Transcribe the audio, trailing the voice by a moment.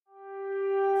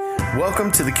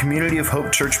Welcome to the Community of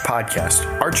Hope Church podcast.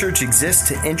 Our church exists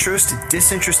to interest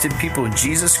disinterested people in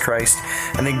Jesus Christ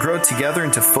and then grow together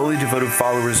into fully devoted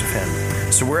followers of Him.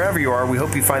 So wherever you are, we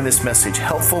hope you find this message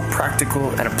helpful, practical,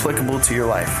 and applicable to your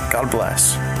life. God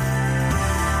bless.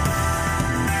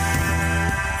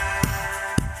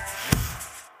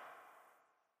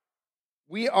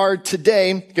 We are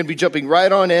today going to be jumping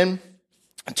right on in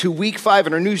to week 5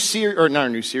 in our new series, or not our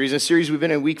new series, a series we've been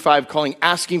in week 5 calling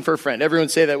Asking for a Friend. Everyone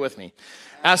say that with me.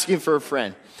 Asking for a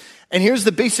friend. And here's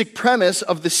the basic premise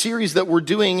of the series that we're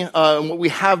doing, what we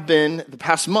have been the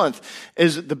past month,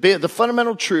 is the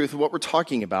fundamental truth of what we're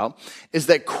talking about is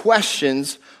that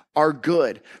questions are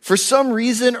good. For some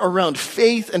reason around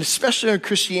faith, and especially in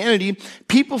Christianity,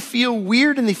 people feel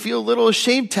weird and they feel a little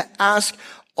ashamed to ask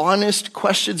honest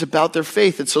questions about their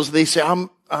faith. And so they say,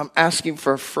 I'm asking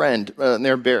for a friend, and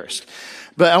they're embarrassed.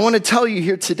 But I want to tell you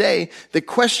here today that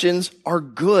questions are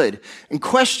good. And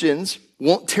questions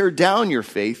won't tear down your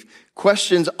faith.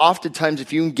 Questions, oftentimes,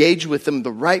 if you engage with them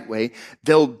the right way,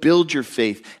 they'll build your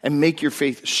faith and make your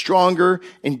faith stronger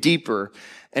and deeper.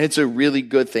 And it's a really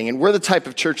good thing. And we're the type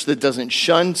of church that doesn't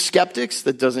shun skeptics,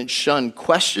 that doesn't shun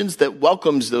questions, that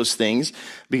welcomes those things,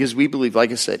 because we believe,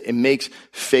 like I said, it makes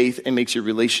faith and makes your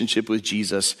relationship with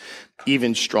Jesus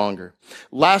even stronger.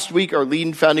 Last week, our lead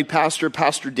and founding pastor,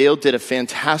 Pastor Dale, did a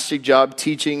fantastic job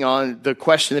teaching on the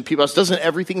question that people ask, doesn't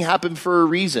everything happen for a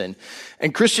reason?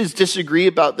 And Christians disagree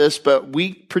about this, but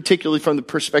we, particularly from the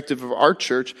perspective of our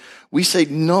church, we say,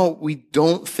 no, we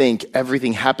don't think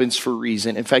everything happens for a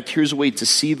reason. In fact, here's a way to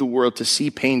see the world, to see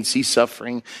pain, see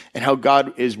suffering, and how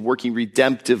God is working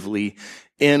redemptively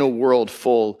in a world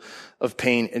full of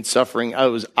pain and suffering. It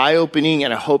was eye-opening,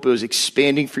 and I hope it was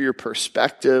expanding for your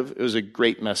perspective. It was a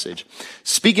great message.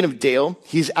 Speaking of Dale,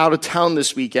 he's out of town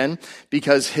this weekend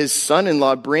because his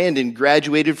son-in-law, Brandon,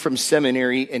 graduated from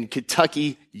seminary in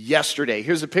Kentucky yesterday.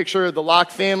 Here's a picture of the Locke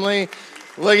family.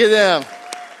 Look at them.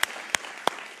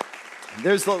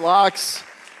 There's the Locks.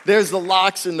 There's the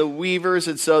Locks and the Weavers,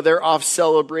 and so they're off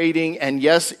celebrating. And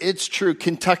yes, it's true.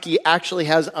 Kentucky actually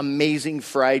has amazing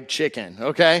fried chicken,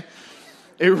 okay?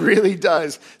 It really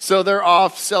does. So they're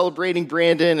off celebrating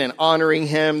Brandon and honoring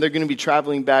him. They're going to be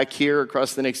traveling back here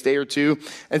across the next day or two.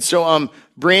 And so,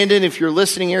 Brandon, if you're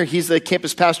listening here, he's the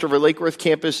campus pastor of our Lake Worth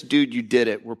campus. Dude, you did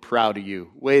it. We're proud of you.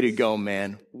 Way to go,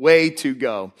 man. Way to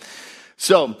go.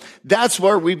 So that's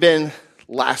where we've been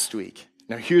last week.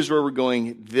 Now, here's where we're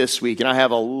going this week. And I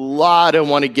have a lot I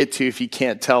want to get to if you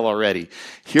can't tell already.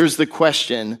 Here's the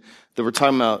question that we're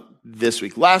talking about this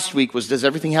week. Last week was, does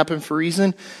everything happen for a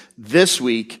reason? This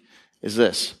week is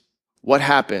this. What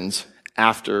happens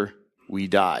after we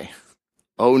die?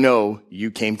 Oh no,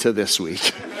 you came to this week.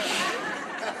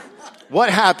 What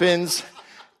happens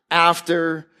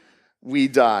after we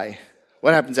die?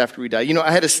 What happens after we die? You know,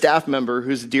 I had a staff member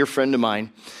who's a dear friend of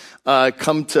mine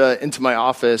come into my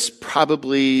office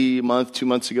probably a month, 2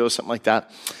 months ago, something like that.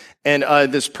 And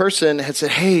this person had said,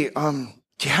 hey,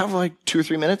 do you have like 2 or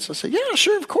 3 minutes? I said, yeah,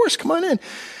 sure, of course, come on in.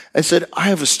 I said, I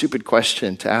have a stupid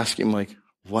question to ask him. Like,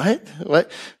 what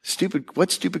stupid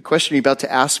question are you about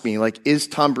to ask me? Like, is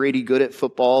Tom Brady good at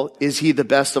football? Is he the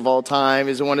best of all time?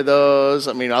 Is it one of those?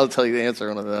 I mean, I'll tell you the answer,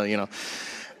 one of the, you know.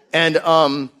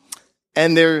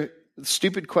 And their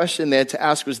stupid question they had to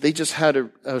ask was, they just had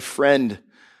a friend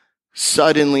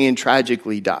suddenly and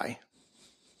tragically die.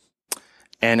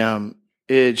 And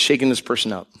it had shaken this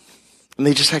person up. And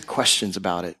they just had questions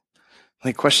about it.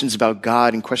 Like questions about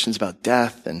God and questions about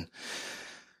death. And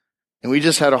we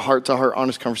just had a heart-to-heart,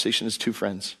 honest conversation as two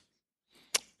friends.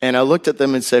 And I looked at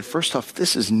them and said, first off,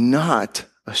 this is not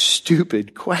a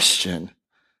stupid question.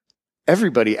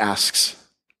 Everybody asks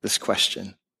this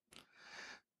question.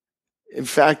 In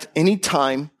fact,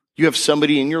 anytime you have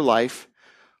somebody in your life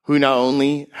who not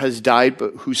only has died,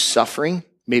 but who's suffering,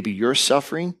 maybe you're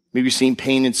suffering, maybe you're seeing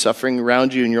pain and suffering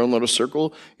around you in your own little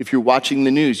circle. If you're watching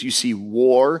the news, you see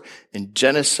war and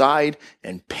genocide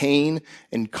and pain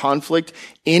and conflict.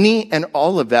 Any and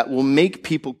all of that will make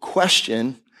people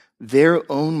question their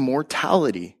own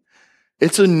mortality.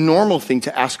 It's a normal thing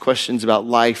to ask questions about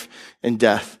life and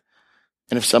death,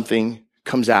 and if something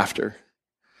comes after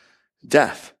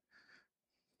death.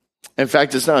 In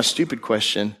fact, it's not a stupid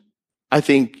question. I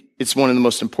think it's one of the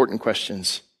most important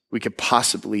questions we could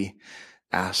possibly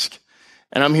ask.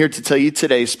 And I'm here to tell you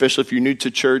today, especially if you're new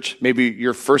to church, maybe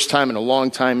your first time in a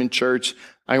long time in church,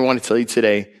 I want to tell you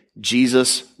today,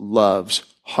 Jesus loves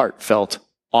heartfelt,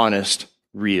 honest,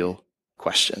 real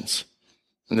questions.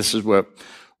 And this is what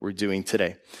we're doing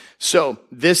today. So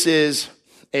this is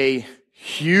a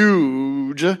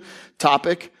huge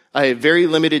topic. I have very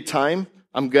limited time.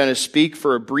 I'm going to speak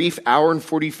for a brief hour and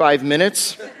 45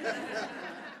 minutes.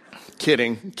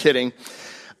 Kidding.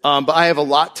 But I have a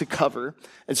lot to cover.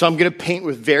 And so I'm going to paint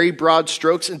with very broad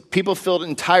strokes, and people filled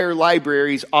entire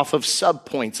libraries off of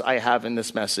subpoints I have in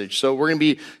this message. So we're going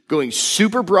to be going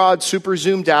super broad, super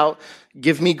zoomed out.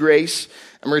 Give me grace.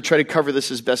 And we're going to try to cover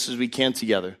this as best as we can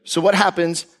together. So what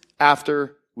happens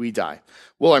after we die?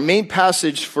 Well, our main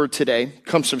passage for today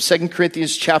comes from 2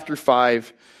 Corinthians chapter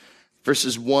 5,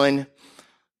 verses 1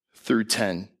 through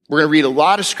 10. We're going to read a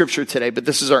lot of scripture today, but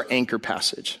this is our anchor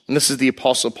passage. And this is the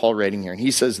Apostle Paul writing here. And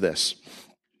he says this: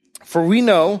 "For we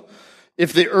know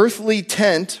if the earthly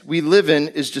tent we live in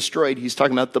is destroyed," he's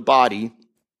talking about the body,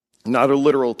 not a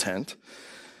literal tent.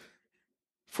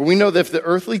 "For we know that if the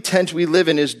earthly tent we live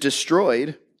in is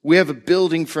destroyed, we have a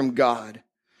building from God,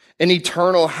 an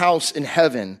eternal house in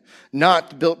heaven,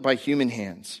 not built by human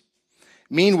hands.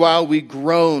 Meanwhile, we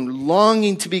groan,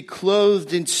 longing to be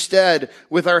clothed instead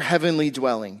with our heavenly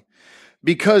dwelling,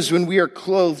 because when we are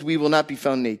clothed, we will not be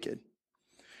found naked.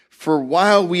 For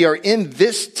while we are in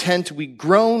this tent, we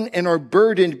groan and are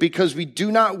burdened because we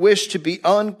do not wish to be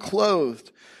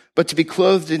unclothed, but to be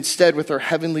clothed instead with our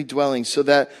heavenly dwelling, so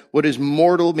that what is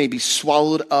mortal may be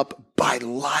swallowed up by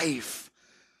life.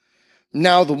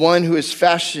 Now the one who has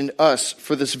fashioned us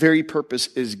for this very purpose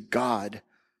is God,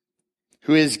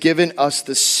 who has given us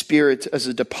the Spirit as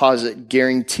a deposit,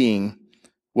 guaranteeing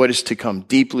what is to come."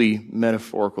 Deeply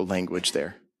metaphorical language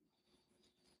there.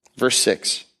 Verse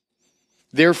 6.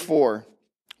 "Therefore,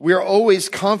 we are always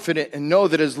confident and know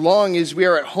that as long as we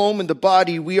are at home in the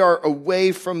body, we are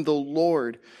away from the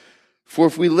Lord. For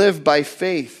if we live by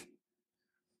faith,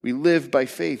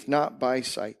 not by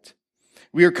sight.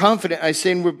 We are confident, I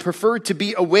say, and would prefer to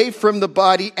be away from the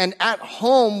body and at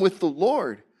home with the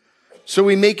Lord. So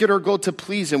we make it our goal to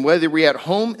please him, whether we're at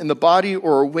home in the body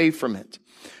or away from it.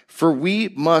 For we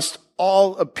must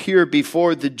all appear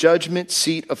before the judgment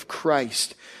seat of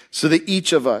Christ, so that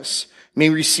each of us may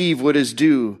receive what is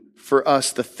due for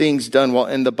us, the things done while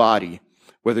in the body,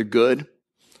 whether good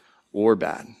or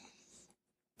bad."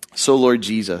 So Lord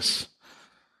Jesus,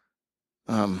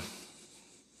 I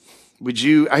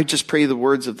just pray the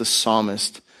words of the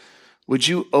psalmist, would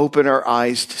you open our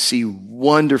eyes to see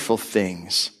wonderful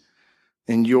things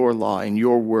in your law, in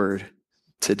your word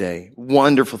today.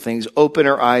 Wonderful things. Open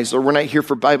our eyes. Lord, we're not here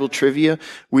for Bible trivia.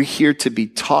 We're here to be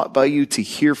taught by you, to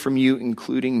hear from you,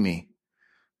 including me.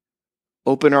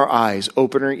 Open our eyes,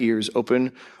 open our ears,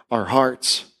 open our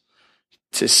hearts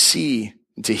to see,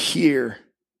 to hear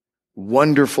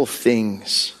wonderful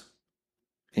things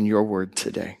in your word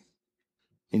today.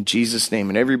 In Jesus' name.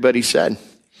 And everybody said,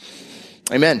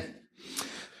 amen.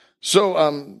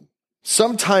 So,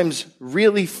 sometimes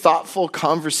really thoughtful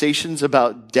conversations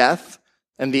about death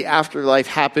and the afterlife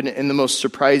happen in the most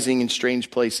surprising and strange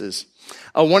places.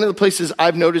 One of the places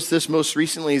I've noticed this most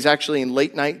recently is actually in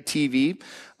late night TV.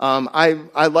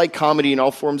 I like comedy and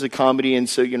all forms of comedy, and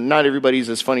so not everybody's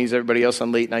as funny as everybody else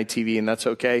on late night TV, and that's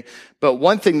okay. But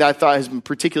one thing that I thought has been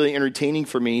particularly entertaining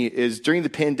for me is during the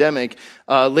pandemic,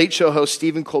 late show host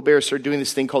Stephen Colbert started doing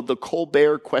this thing called the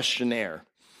Colbert Questionnaire.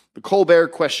 The Colbert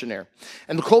Questionnaire.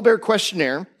 And the Colbert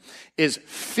Questionnaire is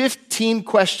 15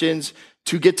 questions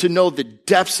to get to know the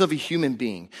depths of a human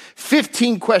being.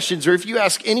 15 questions, or if you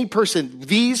ask any person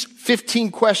these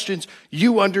 15 questions,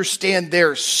 you understand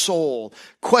their soul.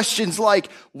 Questions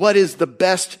like, what is the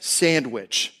best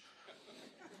sandwich?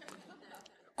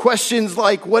 Questions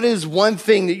like, what is one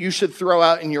thing that you should throw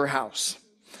out in your house?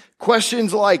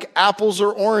 Questions like apples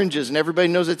or oranges, and everybody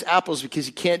knows it's apples because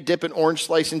you can't dip an orange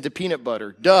slice into peanut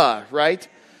butter. Duh, right?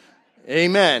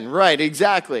 Amen. Right,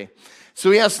 exactly.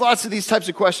 So he asks lots of these types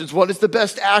of questions. What is the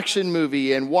best action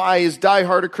movie? And why is Die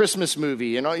Hard a Christmas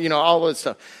movie? And all that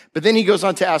stuff. But then he goes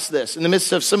on to ask this. In the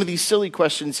midst of some of these silly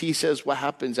questions, he says, what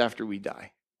happens after we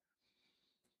die?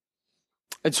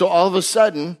 And so all of a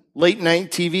sudden, late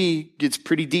night TV gets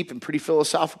pretty deep and pretty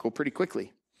philosophical pretty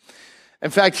quickly. In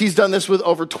fact, he's done this with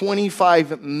over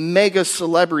 25 mega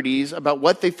celebrities about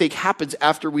what they think happens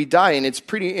after we die, and it's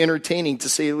pretty entertaining to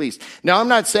say the least. Now, I'm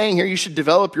not saying here you should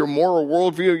develop your moral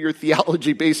worldview or your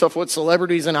theology based off what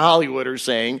celebrities in Hollywood are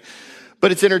saying,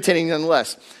 but it's entertaining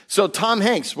nonetheless. So Tom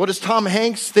Hanks, what does Tom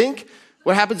Hanks think?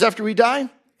 What happens after we die?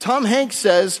 Tom Hanks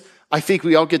says, I think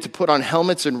we all get to put on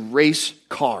helmets and race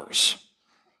cars.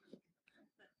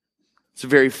 It's a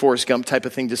very Forrest Gump type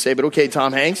of thing to say, but okay,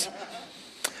 Tom Hanks.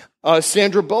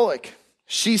 Sandra Bullock,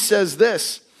 she says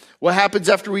this, what happens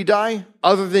after we die?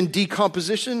 Other than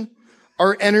decomposition,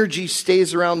 our energy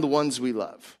stays around the ones we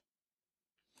love.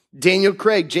 Daniel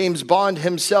Craig, James Bond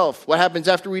himself, what happens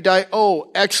after we die?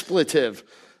 Oh, expletive.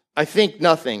 I think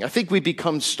nothing. I think we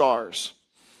become stars.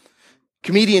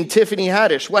 Comedian Tiffany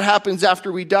Haddish, what happens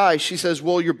after we die? She says,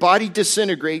 well, your body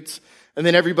disintegrates and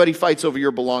then everybody fights over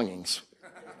your belongings.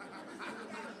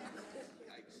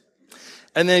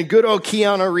 And then good old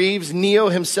Keanu Reeves, Neo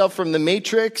himself from The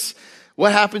Matrix.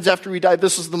 What happens after we die?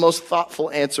 This was the most thoughtful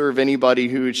answer of anybody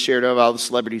who had shared of all the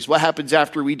celebrities. What happens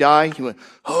after we die? He went,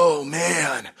 oh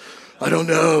man, I don't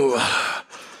know.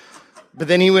 But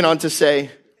then he went on to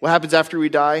say, what happens after we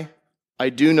die? I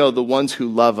do know the ones who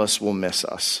love us will miss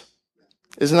us.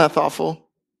 Isn't that thoughtful?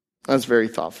 That's very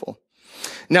thoughtful.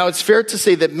 Now, it's fair to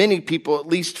say that many people, at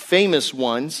least famous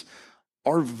ones,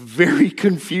 are very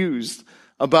confused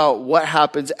about what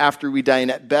happens after we die.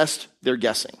 And at best, they're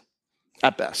guessing.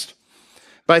 At best.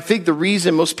 But I think the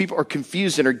reason most people are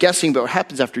confused and are guessing about what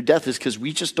happens after death is because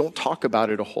we just don't talk about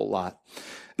it a whole lot.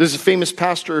 There's a famous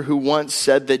pastor who once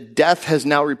said that death has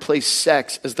now replaced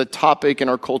sex as the topic in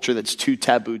our culture that's too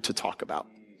taboo to talk about.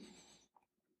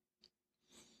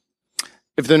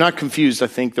 If they're not confused, I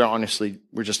think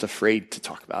we're just afraid to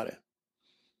talk about it.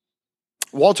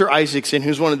 Walter Isaacson,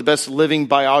 who's one of the best living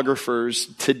biographers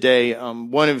today,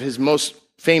 one of his most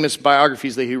famous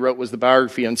biographies that he wrote was the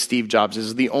biography on Steve Jobs. This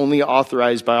is the only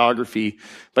authorized biography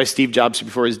by Steve Jobs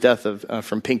before his death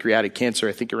from pancreatic cancer,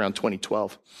 I think around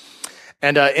 2012.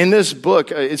 And in this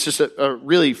book, it's just a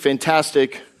really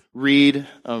fantastic read,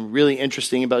 really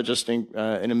interesting about just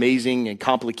an amazing and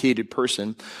complicated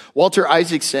person. Walter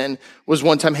Isaacson was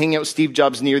one time hanging out with Steve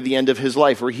Jobs near the end of his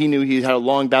life, where he knew he had a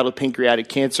long battle with pancreatic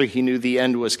cancer. He knew the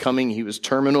end was coming. He was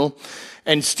terminal.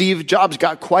 And Steve Jobs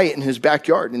got quiet in his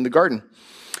backyard, in the garden.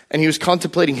 And he was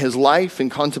contemplating his life and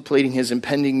contemplating his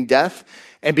impending death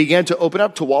and began to open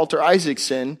up to Walter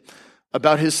Isaacson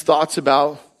about his thoughts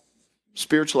about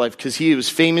spiritual life, because he was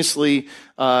famously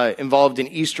involved in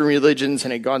Eastern religions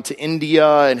and had gone to India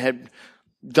and had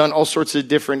done all sorts of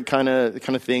different kind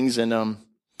of things. And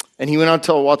he went on to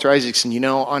tell Walter Isaacson,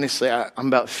 honestly, I'm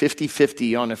about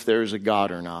 50-50 on if there's a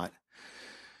God or not.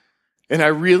 And I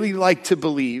really like to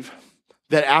believe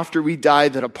that after we die,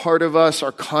 that a part of us,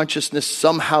 our consciousness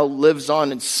somehow lives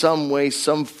on in some way,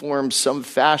 some form, some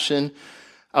fashion.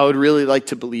 I would really like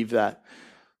to believe that.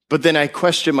 But then I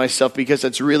question myself because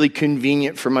it's really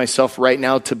convenient for myself right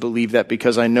now to believe that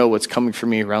because I know what's coming for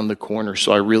me around the corner,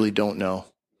 so I really don't know.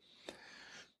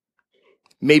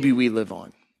 Maybe we live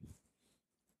on.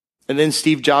 And then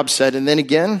Steve Jobs said, and then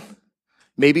again,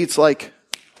 maybe it's like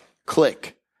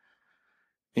click,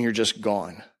 and you're just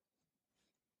gone.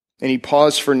 And he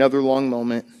paused for another long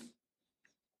moment.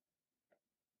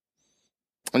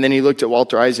 And then he looked at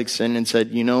Walter Isaacson and said,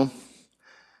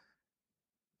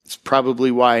 it's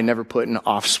probably why I never put an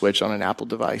off switch on an Apple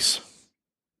device.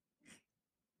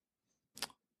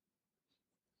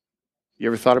 You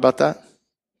ever thought about that?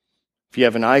 If you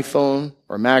have an iPhone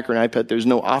or a Mac or an iPad, there's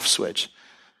no off switch.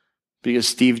 Because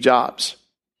Steve Jobs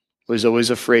was always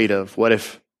afraid of, what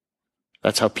if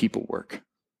that's how people work?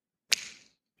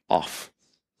 Off.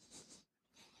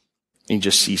 And he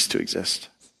just ceased to exist.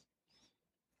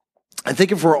 I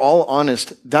think if we're all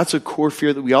honest, that's a core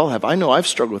fear that we all have. I know I've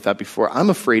struggled with that before.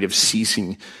 I'm afraid of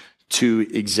ceasing to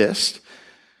exist.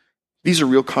 These are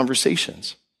real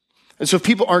conversations. And so if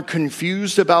people aren't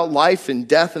confused about life and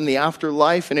death and the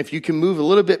afterlife, and if you can move a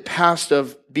little bit past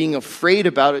of being afraid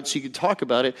about it so you can talk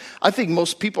about it, I think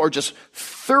most people are just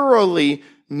thoroughly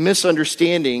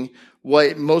misunderstanding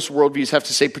what most worldviews have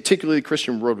to say, particularly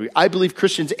Christian worldview. I believe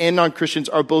Christians and non-Christians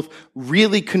are both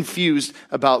really confused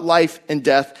about life and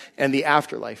death and the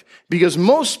afterlife. Because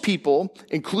most people,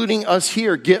 including us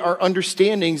here, get our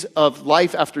understandings of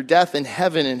life after death and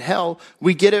heaven and hell.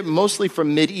 We get it mostly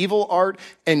from medieval art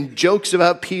and jokes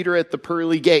about Peter at the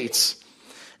pearly gates.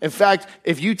 In fact,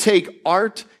 if you take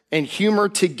art and humor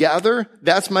together,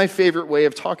 that's my favorite way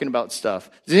of talking about stuff.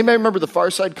 Does anybody remember the Far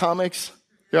Side comics?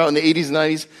 They're out in the 80s and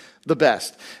 90s. The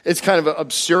best. It's kind of an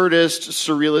absurdist,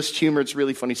 surrealist humor. It's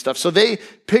really funny stuff. So they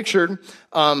pictured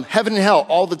heaven and hell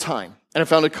all the time. And I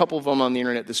found a couple of them on the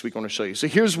internet this week I want to show you. So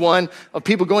here's one of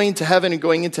people going into heaven and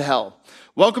going into hell.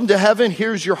 Welcome to heaven,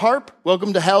 here's your harp.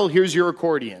 Welcome to hell, here's your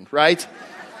accordion, right?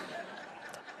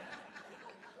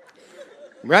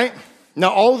 Right? Now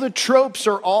all the tropes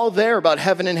are all there about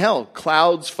heaven and hell.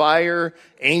 Clouds, fire,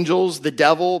 angels, the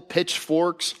devil,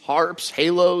 pitchforks, harps,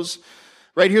 halos.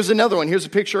 Right, here's another one. Here's a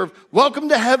picture of welcome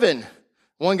to heaven.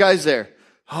 One guy's there.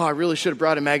 Oh, I really should have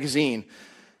brought a magazine.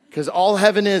 Because all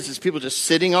heaven is people just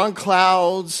sitting on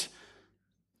clouds,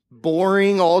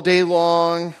 boring all day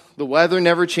long. The weather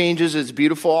never changes. It's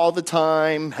beautiful all the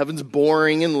time. Heaven's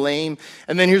boring and lame.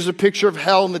 And then here's a picture of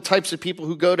hell and the types of people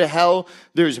who go to hell.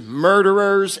 There's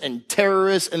murderers and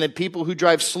terrorists and then people who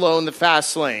drive slow in the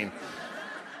fast lane.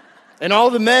 And all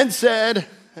the men said,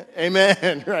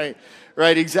 amen, right?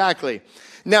 Right, exactly.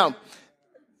 Now,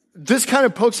 this kind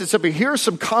of pokes us up here. Here are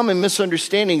some common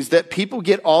misunderstandings that people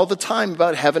get all the time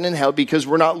about heaven and hell because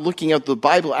we're not looking at what the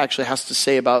Bible actually has to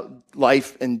say about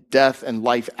life and death and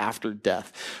life after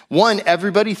death. One,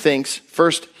 everybody thinks,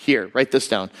 first here, write this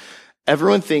down.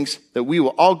 Everyone thinks that we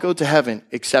will all go to heaven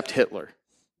except Hitler.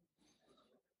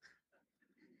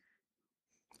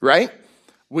 Right?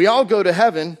 We all go to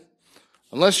heaven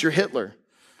unless you're Hitler.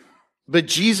 But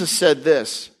Jesus said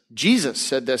this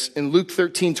in Luke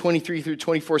 13, 23 through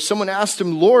 24. Someone asked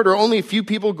him, Lord, are only a few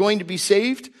people going to be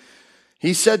saved?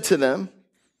 He said to them,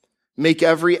 make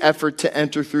every effort to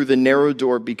enter through the narrow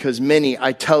door because many,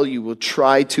 I tell you, will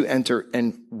try to enter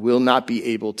and will not be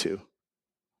able to.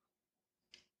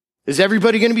 Is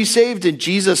everybody going to be saved? And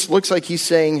Jesus looks like he's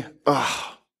saying,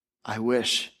 oh, I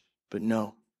wish, but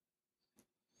no.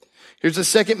 Here's the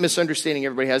second misunderstanding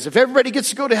everybody has. If everybody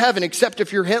gets to go to heaven, except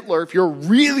if you're Hitler, if you're a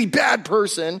really bad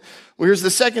person, well, here's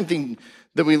the second thing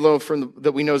that we know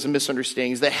that we know is a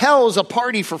misunderstanding, is that hell is a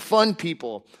party for fun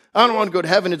people. I don't want to go to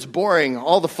heaven. It's boring.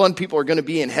 All the fun people are going to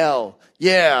be in hell.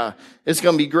 Yeah, it's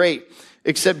going to be great.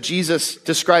 Except Jesus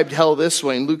described hell this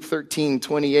way in Luke 13,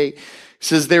 28. He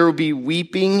says, there will be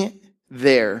weeping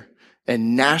there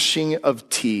and gnashing of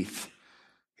teeth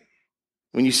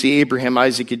when you see Abraham,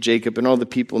 Isaac, and Jacob, and all the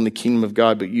people in the kingdom of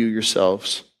God, but you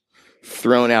yourselves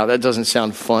thrown out. That doesn't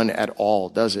sound fun at all,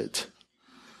 does it?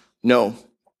 No.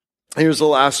 Here's the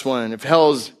last one. If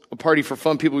hell is a party for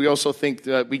fun people, we also think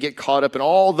that we get caught up in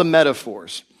all the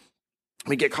metaphors.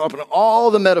 We get caught up in all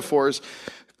the metaphors,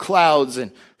 clouds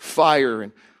and fire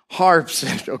and harps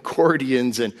and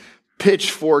accordions and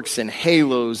pitchforks and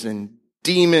halos and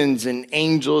demons and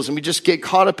angels, and we just get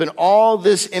caught up in all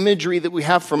this imagery that we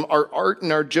have from our art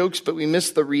and our jokes, but we miss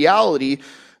the reality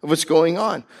of what's going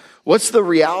on. What's the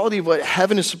reality of what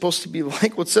heaven is supposed to be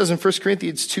like? What it says in 1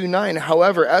 Corinthians 2:9,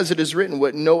 however, as it is written,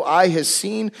 what no eye has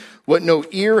seen, what no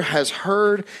ear has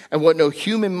heard, and what no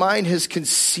human mind has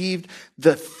conceived,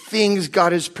 the things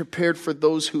God has prepared for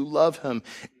those who love him.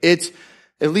 It's,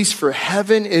 at least for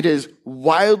heaven, it is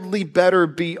wildly better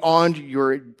beyond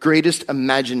your greatest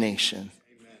imagination.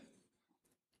 Amen.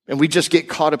 And we just get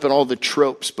caught up in all the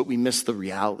tropes, but we miss the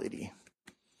reality.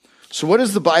 So what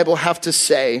does the Bible have to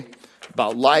say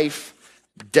about life,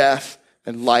 death,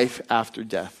 and life after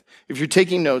death? If you're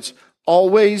taking notes,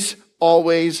 always,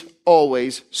 always,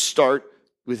 always start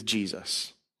with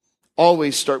Jesus.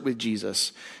 Always start with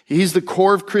Jesus. He's the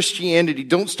core of Christianity.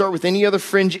 Don't start with any other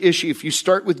fringe issue. If you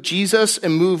start with Jesus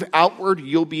and move outward,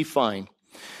 you'll be fine.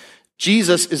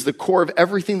 Jesus is the core of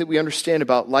everything that we understand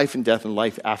about life and death and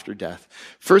life after death.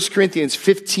 1 Corinthians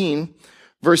 15,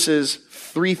 verses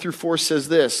 3 through 4 says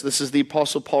this. This is the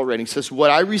Apostle Paul writing. It says, what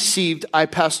I received, I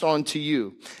passed on to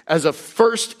you as of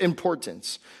first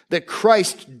importance, that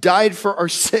Christ died for our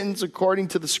sins according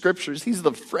to the scriptures. He's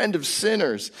the friend of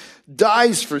sinners,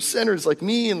 dies for sinners like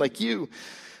me and like you.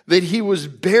 That he was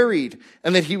buried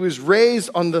and that he was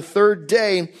raised on the third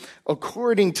day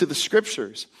according to the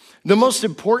scriptures. The most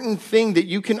important thing that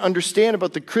you can understand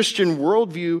about the Christian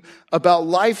worldview about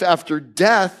life after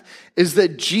death is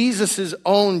that Jesus'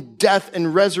 own death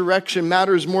and resurrection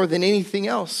matters more than anything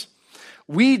else.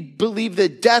 We believe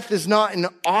that death is not an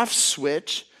off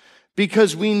switch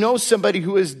because we know somebody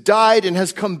who has died and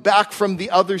has come back from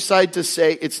the other side to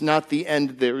say, it's not the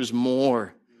end, there's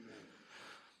more.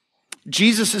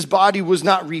 Jesus' body was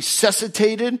not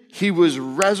resuscitated. He was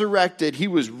resurrected. He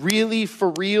was really, for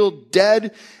real,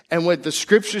 dead. And what the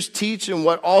scriptures teach and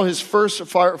what all his first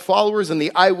followers and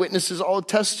the eyewitnesses all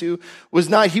attest to was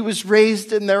not, he was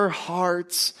raised in their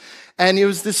hearts. And it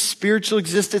was this spiritual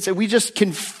existence. And we just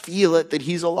can feel it that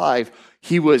he's alive.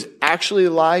 He was actually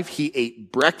alive. He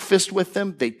ate breakfast with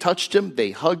them. They touched him. They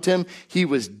hugged him. He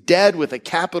was dead with a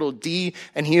capital D.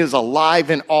 And he is alive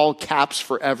in all caps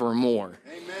forevermore.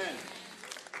 Amen.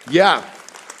 Yeah.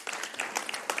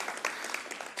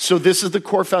 So this is the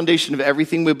core foundation of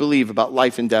everything we believe about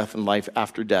life and death and life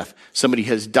after death. Somebody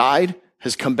has died,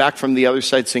 has come back from the other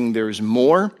side saying there is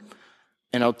more,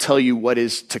 and I'll tell you what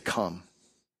is to come.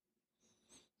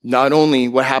 Not only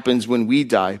what happens when we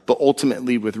die, but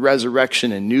ultimately with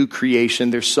resurrection and new creation.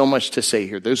 There's so much to say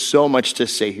here. There's so much to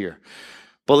say here.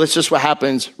 But that's just what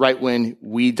happens right when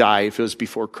we die, if it was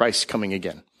before Christ's coming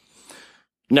again.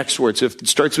 Next word. So if it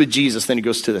starts with Jesus, then he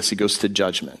goes to this. He goes to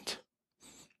judgment.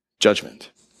 Judgment.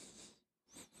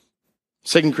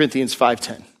 2 Corinthians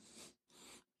 5:10.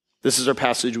 This is our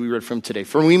passage we read from today.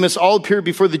 For we must all appear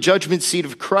before the judgment seat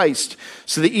of Christ,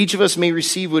 so that each of us may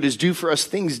receive what is due for us,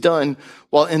 things done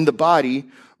while in the body,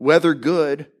 whether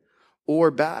good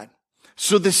or bad.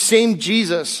 So the same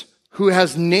Jesus who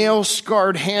has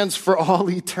nail-scarred hands for all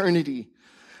eternity,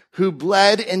 who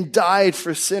bled and died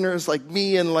for sinners like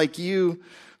me and like you,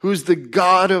 who's the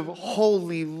God of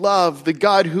holy love, the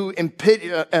God who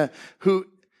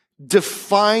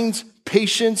defines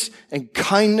patience and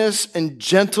kindness and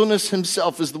gentleness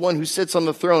himself, is the one who sits on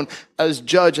the throne as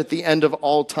judge at the end of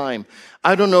all time.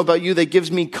 I don't know about you, that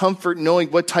gives me comfort knowing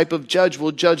what type of judge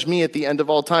will judge me at the end of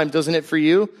all time. Doesn't it for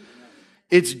you?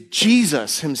 It's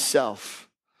Jesus himself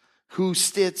who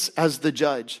sits as the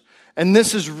judge. And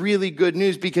this is really good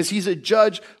news because he's a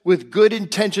judge with good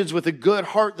intentions, with a good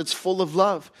heart that's full of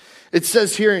love. It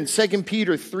says here in 2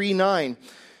 Peter 3:9,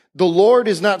 the Lord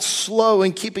is not slow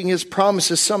in keeping his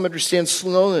promises. Some understand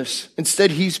slowness.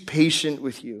 Instead, he's patient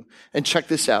with you. And check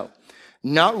this out.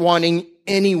 Not wanting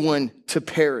anyone to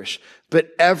perish,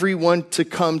 but everyone to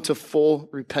come to full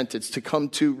repentance, to come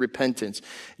to repentance.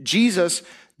 Jesus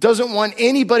doesn't want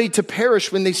anybody to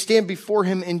perish when they stand before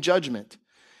him in judgment.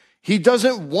 He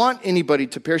doesn't want anybody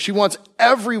to perish. He wants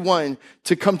everyone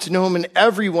to come to know him and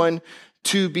everyone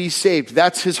to be saved.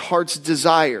 That's his heart's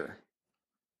desire.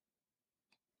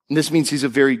 And this means he's a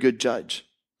very good judge.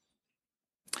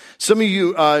 Some of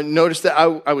you noticed that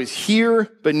I was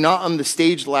here, but not on the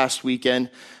stage last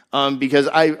weekend because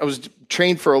I was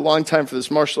trained for a long time for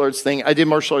this martial arts thing. I did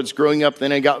martial arts growing up,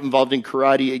 then I got involved in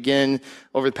karate again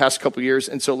over the past couple years.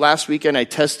 And so last weekend I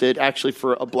tested actually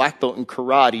for a black belt in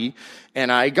karate, and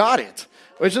I got it,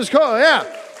 which is cool, yeah.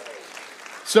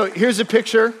 So here's a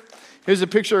picture. Here's a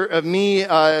picture of me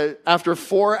after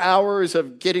 4 hours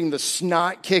of getting the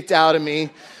snot kicked out of me.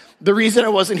 The reason I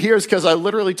wasn't here is because I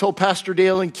literally told Pastor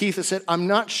Dale and Keith, I said, I'm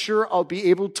not sure I'll be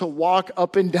able to walk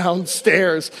up and down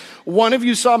stairs. One of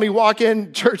you saw me walk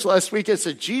in church last week and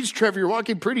said, geez, Trevor, you're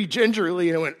walking pretty gingerly.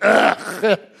 And I went,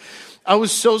 ugh. I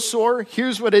was so sore.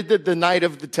 Here's what I did the night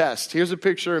of the test. Here's a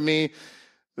picture of me.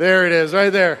 There it is, right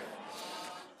there.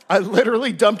 I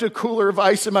literally dumped a cooler of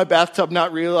ice in my bathtub,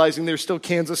 not realizing there's still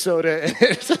cans of soda.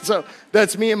 So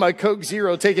that's me and my Coke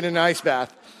Zero taking an ice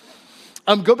bath.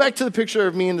 Go back to the picture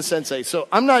of me and the sensei. So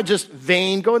I'm not just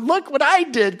vain going, look what I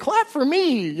did, clap for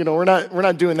me. You know, we're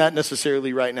not doing that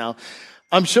necessarily right now.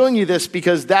 I'm showing you this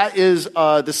because that is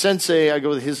the sensei. I go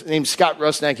with his name's Scott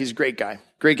Rusnak. He's a great guy.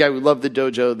 Great guy. We love the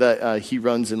dojo that he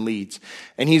runs and leads.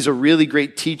 And he's a really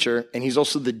great teacher, and he's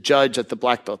also the judge at the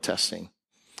black belt testing.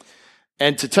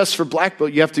 And to test for black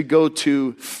belt, you have to go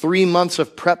to 3 months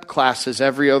of prep classes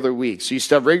every other week. So you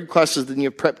still have regular classes, then you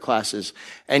have prep classes.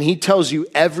 And he tells you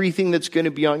everything that's going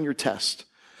to be on your test.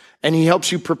 And he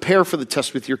helps you prepare for the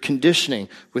test with your conditioning,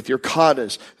 with your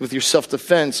katas, with your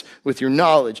self-defense, with your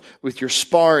knowledge, with your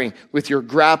sparring, with your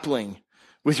grappling,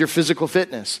 with your physical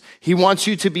fitness. He wants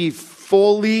you to be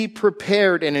fully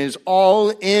prepared and is all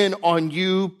in on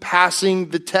you passing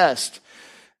the test.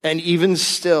 And even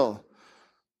still,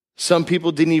 some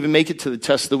people didn't even make it to the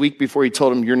test the week before he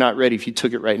told them, you're not ready. If you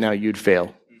took it right now, you'd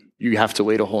fail. You have to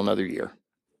wait a whole nother year.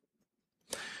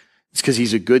 It's because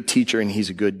he's a good teacher and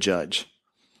he's a good judge.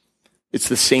 It's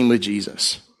the same with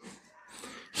Jesus.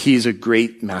 He's a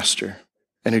great master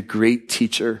and a great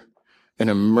teacher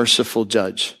and a merciful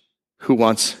judge who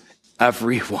wants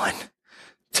everyone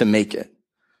to make it.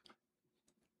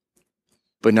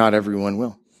 But not everyone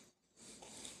will.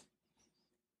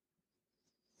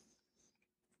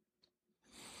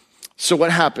 So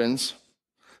what happens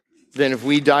then if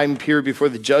we die and appear before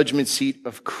the judgment seat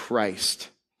of Christ?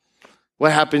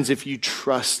 What happens if you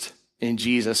trust in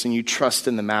Jesus and you trust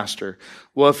in the Master?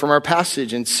 Well, from our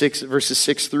passage in verses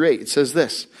 6 through 8, it says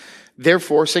this.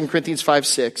 Therefore, 2 Corinthians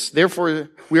 5:6, therefore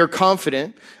we are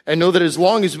confident and know that as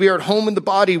long as we are at home in the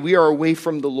body, we are away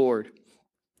from the Lord.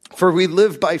 For we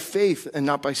live by faith and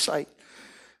not by sight.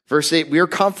 Verse 8, we are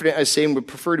confident, I say, and would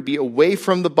prefer to be away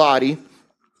from the body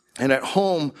and at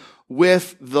home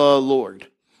with the Lord.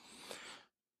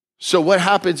 So what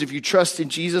happens if you trust in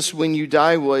Jesus when you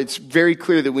die? Well, it's very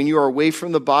clear that when you are away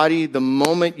from the body, the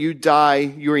moment you die,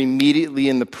 you're immediately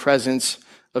in the presence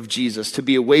of Jesus. To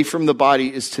be away from the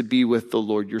body is to be with the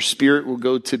Lord. Your spirit will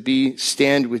go to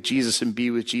stand with Jesus and be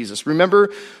with Jesus. Remember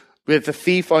with the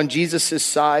thief on Jesus'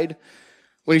 side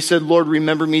when he said, Lord,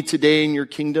 remember me today in your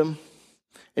kingdom?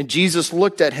 And Jesus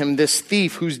looked at him, this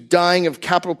thief who's dying of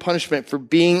capital punishment for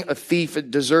being a thief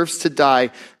and deserves to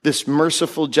die. This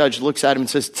merciful judge looks at him and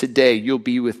says, today you'll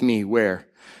be with me where?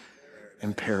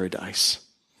 In paradise.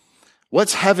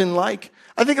 What's heaven like?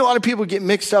 I think a lot of people get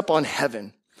mixed up on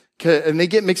heaven. And they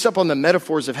get mixed up on the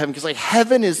metaphors of heaven. Because like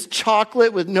heaven is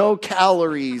chocolate with no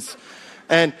calories.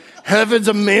 And heaven's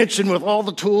a mansion with all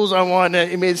the tools I want.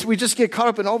 I mean, we just get caught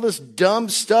up in all this dumb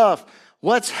stuff.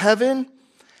 What's heaven?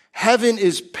 Heaven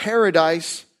is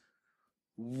paradise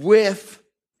with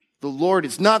the Lord.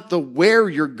 It's not the where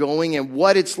you're going and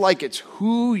what it's like. It's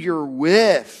who you're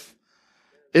with.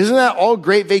 Isn't that all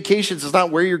great vacations? It's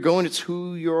not where you're going. It's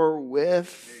who you're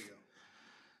with.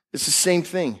 It's the same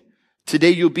thing. Today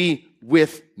you'll be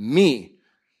with me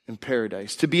in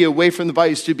paradise. To be away from the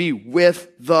body is to be with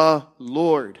the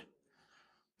Lord.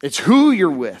 It's who you're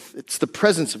with. It's the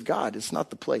presence of God. It's not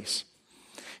the place.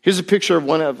 Here's a picture of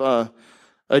one of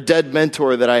a dead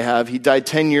mentor that I have. He died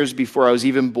 10 years before I was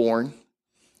even born.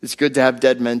 It's good to have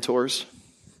dead mentors.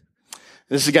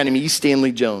 This is a guy named E.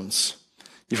 Stanley Jones.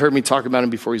 You've heard me talk about him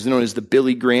before. He's known as the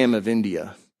Billy Graham of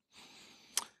India.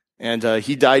 And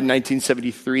he died in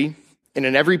 1973. And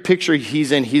in every picture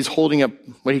he's in, he's holding up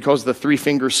what he calls the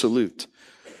three-finger salute,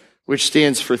 which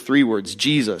stands for three words: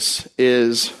 Jesus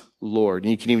is Lord.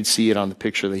 And you can even see it on the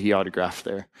picture that he autographed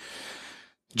there.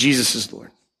 Jesus is Lord.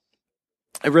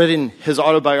 I read in his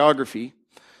autobiography,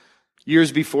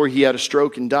 years before he had a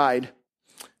stroke and died,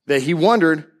 that he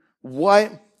wondered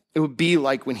what it would be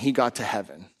like when he got to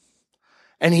heaven.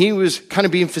 And he was kind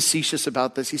of being facetious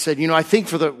about this. He said, I think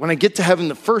when I get to heaven,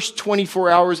 the first 24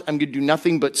 hours, I'm going to do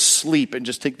nothing but sleep and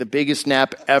just take the biggest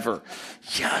nap ever.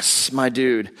 Yes, my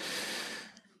dude.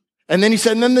 And then he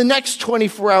said, and then the next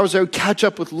 24 hours, I would catch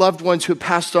up with loved ones who had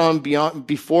passed on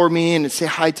before me and say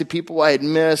hi to people I had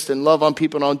missed and love on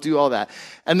people, and I'll do all that.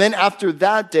 And then after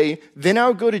that day, then I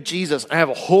would go to Jesus. I have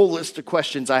a whole list of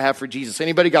questions I have for Jesus.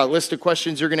 Anybody got a list of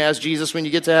questions you're going to ask Jesus when you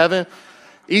get to heaven?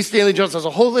 E. Stanley Jones has a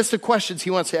whole list of questions he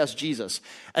wants to ask Jesus.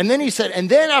 And then he said, and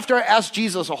then after I ask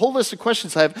Jesus a whole list of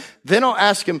questions I have, then I'll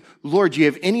ask him, Lord, do you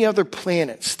have any other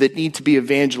planets that need to be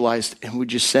evangelized? And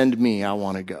would you send me? I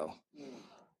want to go.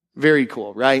 Very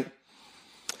cool, right?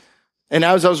 And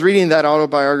as I was reading that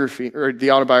autobiography, or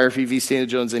the autobiography of E. Stanley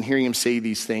Jones, and hearing him say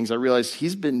these things, I realized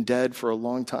he's been dead for a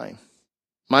long time.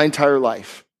 My entire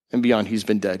life and beyond, he's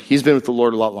been dead. He's been with the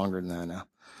Lord a lot longer than that now.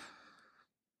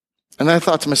 And then I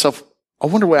thought to myself, I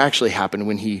wonder what actually happened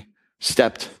when he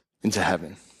stepped into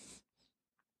heaven.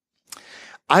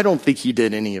 I don't think he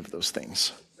did any of those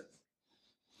things.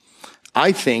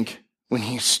 I think when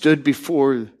he stood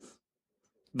before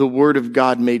the Word of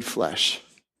God made flesh,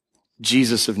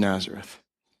 Jesus of Nazareth,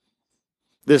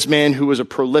 this man who was a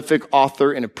prolific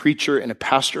author and a preacher and a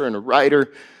pastor and a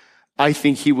writer, I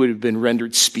think he would have been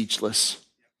rendered speechless,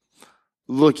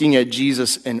 looking at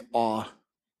Jesus in awe.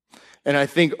 And I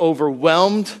think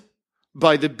overwhelmed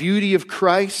by the beauty of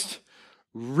Christ,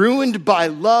 ruined by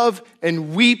love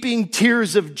and weeping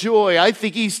tears of joy, I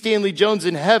think E. Stanley Jones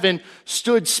in heaven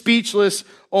stood speechless,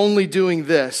 only doing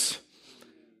this: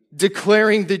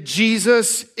 declaring that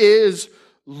Jesus is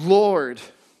Lord.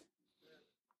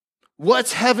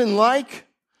 What's heaven like?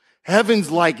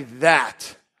 Heaven's like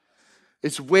that.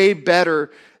 It's way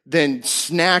better than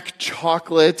snack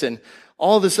chocolate and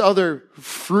all this other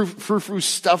frou-frou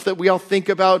stuff that we all think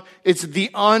about. It's the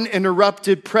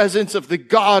uninterrupted presence of the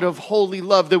God of holy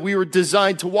love that we were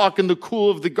designed to walk in the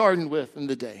cool of the garden with in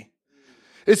the day.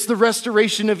 It's the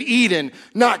restoration of Eden,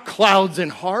 not clouds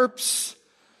and harps.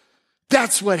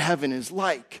 That's what heaven is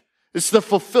like. It's the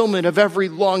fulfillment of every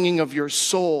longing of your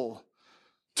soul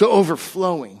to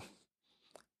overflowing.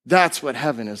 That's what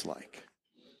heaven is like.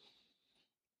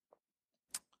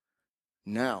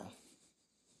 Now,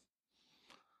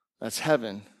 that's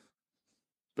heaven,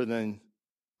 but then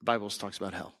the Bible talks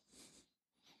about hell.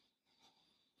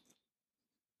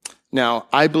 Now,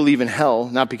 I believe in hell,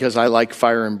 not because I like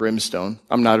fire and brimstone.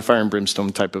 I'm not a fire and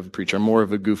brimstone type of a preacher. I'm more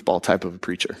of a goofball type of a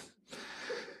preacher.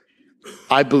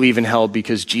 I believe in hell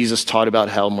because Jesus taught about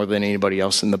hell more than anybody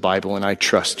else in the Bible, and I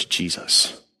trust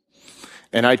Jesus.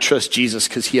 And I trust Jesus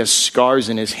because he has scars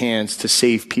in his hands to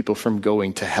save people from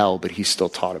going to hell, but he still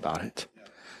taught about it.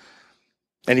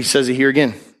 And he says it here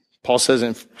again. Paul says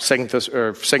in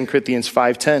 2 Corinthians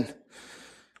 5:10,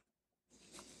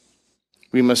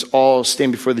 we must all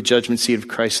stand before the judgment seat of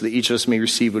Christ so that each of us may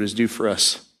receive what is due for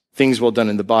us. Things well done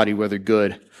in the body, whether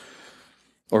good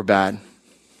or bad.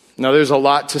 Now, there's a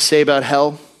lot to say about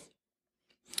hell.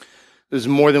 There's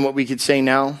more than what we could say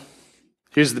now.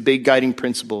 Here's the big guiding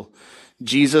principle.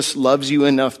 Jesus loves you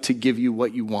enough to give you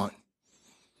what you want.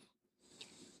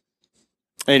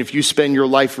 And if you spend your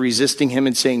life resisting him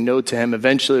and saying no to him,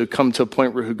 eventually it'll come to a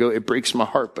point where he'll go, it breaks my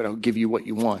heart, but I'll give you what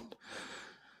you want.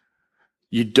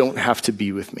 You don't have to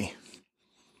be with me.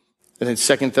 And then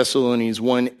 2 Thessalonians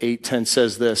 1:8-10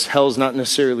 says this: hell is not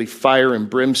necessarily fire and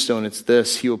brimstone. It's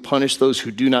this: he will punish those who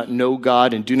do not know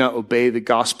God and do not obey the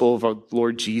gospel of our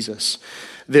Lord Jesus.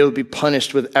 They will be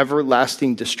punished with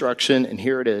everlasting destruction. And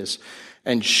here it is: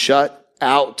 and shut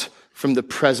out from the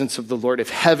presence of the Lord. If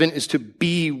heaven is to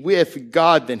be with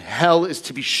God, then hell is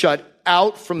to be shut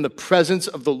out from the presence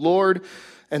of the Lord.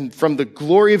 and from the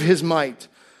glory of his might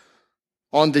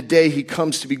on the day he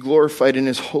comes to be glorified in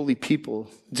his holy people,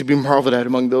 to be marveled at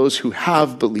among those who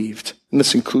have believed. And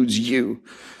this includes you,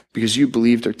 because you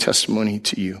believed our testimony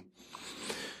to you.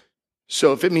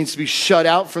 So if it means to be shut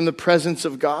out from the presence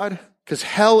of God, because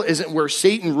hell isn't where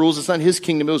Satan rules, it's not his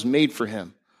kingdom, it was made for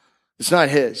him. It's not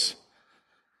his.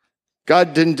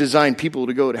 God didn't design people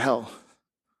to go to hell.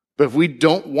 But if we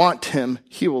don't want him,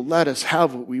 he will let us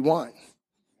have what we want.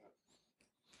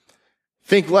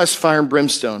 Think less fire and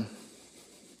brimstone.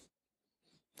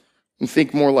 And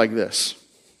think more like this.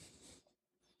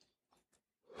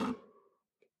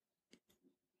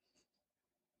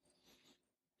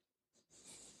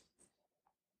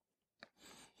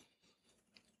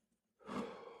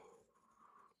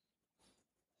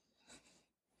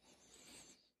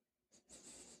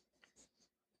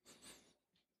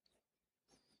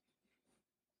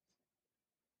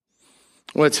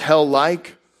 What's hell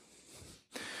like?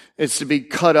 It's to be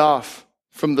cut off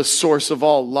from the source of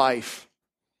all life,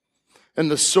 and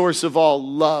the source of all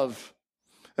love,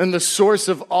 and the source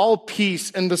of all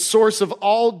peace, and the source of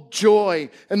all joy,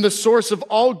 and the source of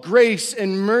all grace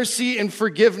and mercy and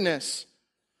forgiveness.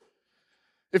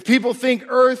 If people think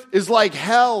earth is like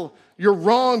hell, you're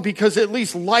wrong, because at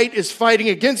least light is fighting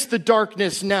against the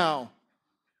darkness now.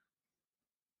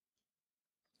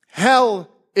 Hell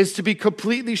is to be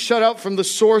completely shut out from the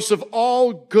source of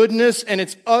all goodness and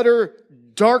its utter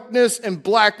darkness and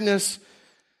blackness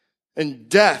and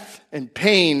death and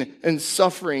pain and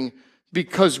suffering,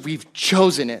 because we've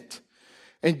chosen it.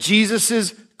 And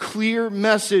Jesus' clear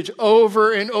message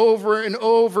over and over and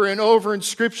over and over in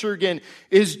Scripture again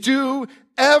is do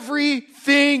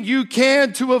everything you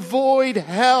can to avoid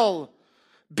hell.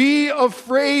 Be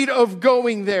afraid of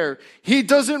going there. He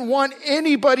doesn't want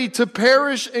anybody to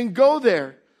perish and go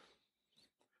there.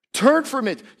 Turn from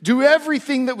it. Do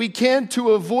everything that we can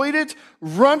to avoid it.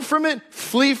 Run from it.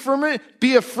 Flee from it.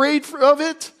 Be afraid of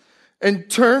it. And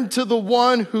turn to the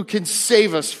one who can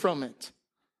save us from it.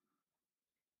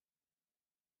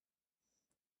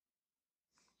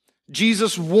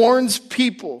 Jesus warns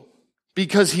people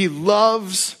because he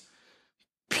loves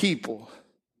people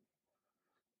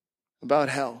about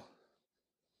hell.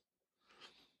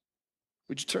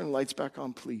 Would you turn the lights back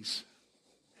on, please?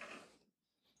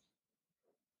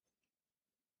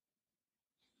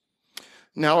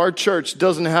 Now, our church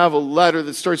doesn't have a letter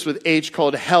that starts with H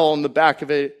called hell on the back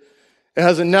of it. It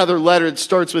has another letter that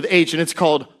starts with H, and it's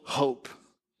called hope.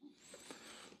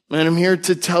 And I'm here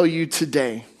to tell you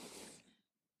today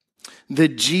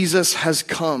that Jesus has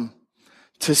come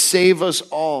to save us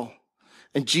all.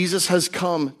 And Jesus has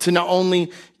come to not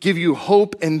only give you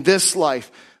hope in this life,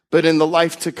 but in the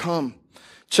life to come.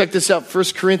 Check this out, 1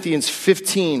 Corinthians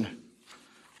 15,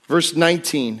 verse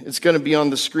 19. It's going to be on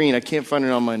the screen. I can't find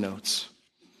it on my notes.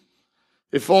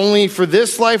 If only for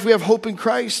this life we have hope in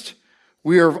Christ,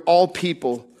 we are of all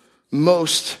people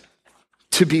most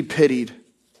to be pitied.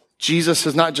 Jesus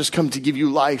has not just come to give you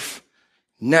life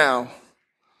now,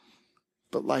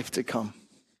 but life to come.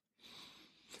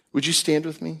 Would you stand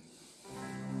with me?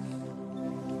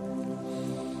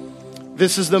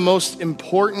 This is the most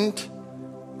important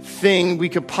thing we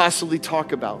could possibly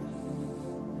talk about.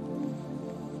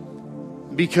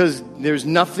 Because there's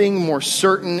nothing more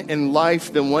certain in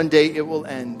life than one day it will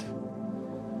end.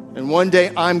 And one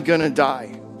day I'm going to die.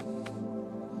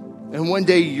 And one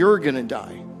day you're going to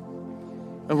die.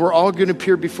 And we're all going to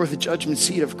appear before the judgment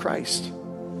seat of Christ.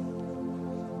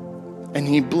 And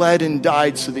he bled and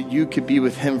died so that you could be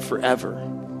with him forever.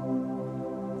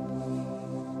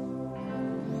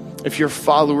 If you're a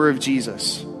follower of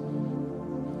Jesus,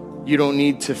 you don't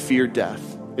need to fear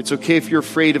death. It's okay if you're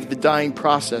afraid of the dying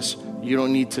process. You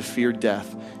don't need to fear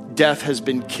death. Death has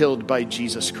been killed by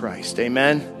Jesus Christ.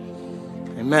 Amen?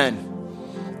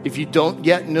 Amen. If you don't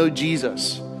yet know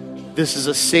Jesus, this is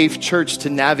a safe church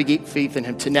to navigate faith in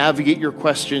him, to navigate your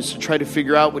questions, to try to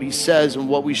figure out what he says and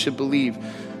what we should believe.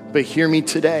 But hear me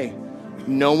today.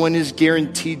 No one is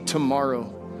guaranteed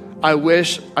tomorrow. I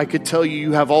wish I could tell you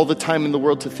you have all the time in the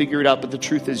world to figure it out, but the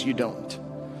truth is you don't.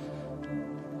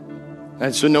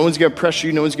 And so no one's going to pressure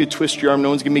you, no one's going to twist your arm, no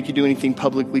one's going to make you do anything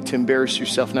publicly to embarrass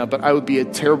yourself now. But I would be a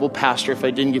terrible pastor if I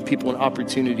didn't give people an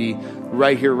opportunity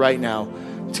right here, right now,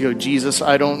 to go, Jesus,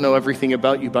 I don't know everything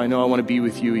about you, but I know I want to be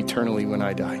with you eternally when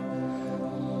I die.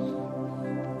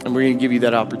 And we're going to give you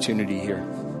that opportunity here.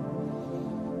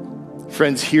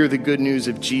 Friends, hear the good news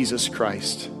of Jesus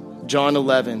Christ. John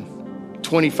 11,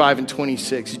 25 and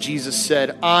 26, Jesus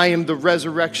said, I am the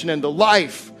resurrection and the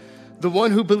life. The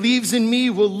one who believes in me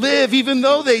will live even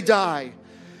though they die.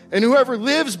 And whoever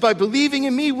lives by believing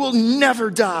in me will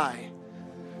never die.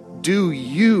 Do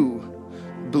you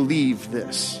believe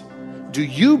this? Do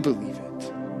you believe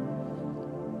it?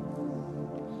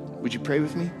 Would you pray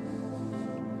with me?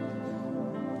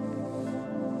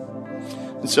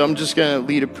 And so I'm just going to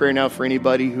lead a prayer now for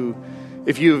anybody who,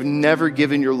 if you have never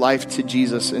given your life to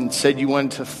Jesus and said you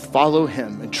wanted to follow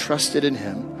him and trusted in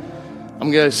him, I'm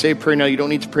going to say a prayer now. You don't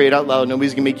need to pray it out loud.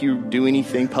 Nobody's going to make you do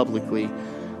anything publicly.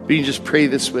 But you can just pray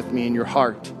this with me in your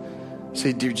heart.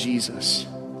 Say, dear Jesus,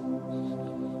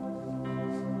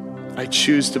 I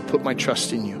choose to put my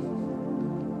trust in you.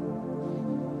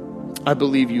 I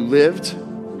believe you lived.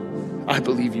 I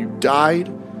believe you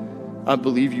died. I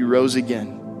believe you rose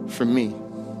again for me.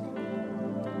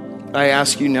 I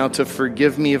ask you now to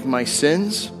forgive me of my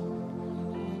sins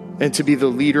and to be the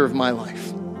leader of my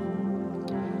life.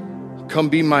 Come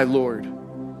be my Lord.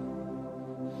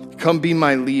 Come be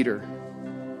my leader.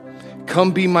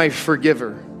 Come be my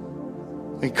forgiver.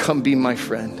 And come be my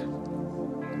friend.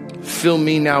 Fill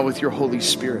me now with your Holy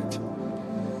Spirit.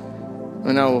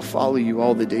 And I will follow you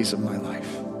all the days of my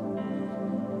life.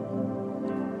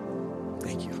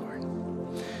 Thank you, Lord.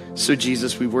 So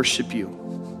Jesus, we worship you.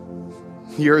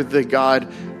 You're the God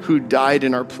who died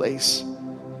in our place.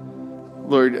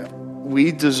 Lord,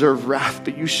 we deserve wrath,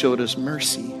 but you showed us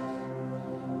mercy.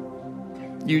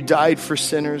 You died for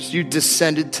sinners. You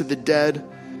descended to the dead.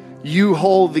 You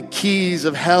hold the keys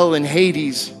of hell and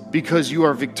Hades because you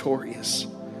are victorious.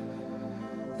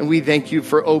 And we thank you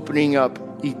for opening up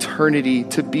eternity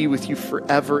to be with you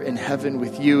forever in heaven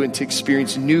with you and to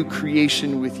experience new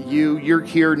creation with you. You're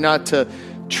here not to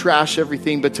trash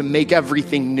everything, but to make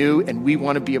everything new, and we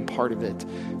want to be a part of it.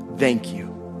 Thank you.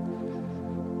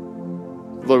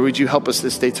 Lord, would you help us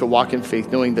this day to walk in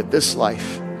faith, knowing that this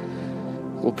life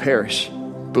will perish,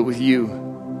 but with you,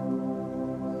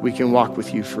 we can walk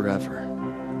with you forever.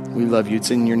 We love you.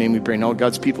 It's in your name we pray. And all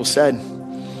God's people said,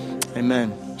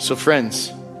 amen. So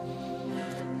friends,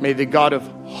 may the God of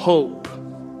hope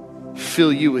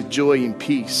fill you with joy and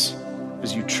peace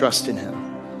as you trust in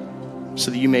him,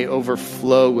 so that you may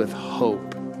overflow with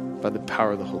hope by the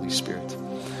power of the Holy Spirit.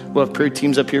 We'll have prayer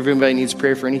teams up here if anybody needs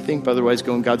prayer for anything, but otherwise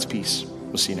go in God's peace.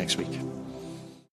 We'll see you next week.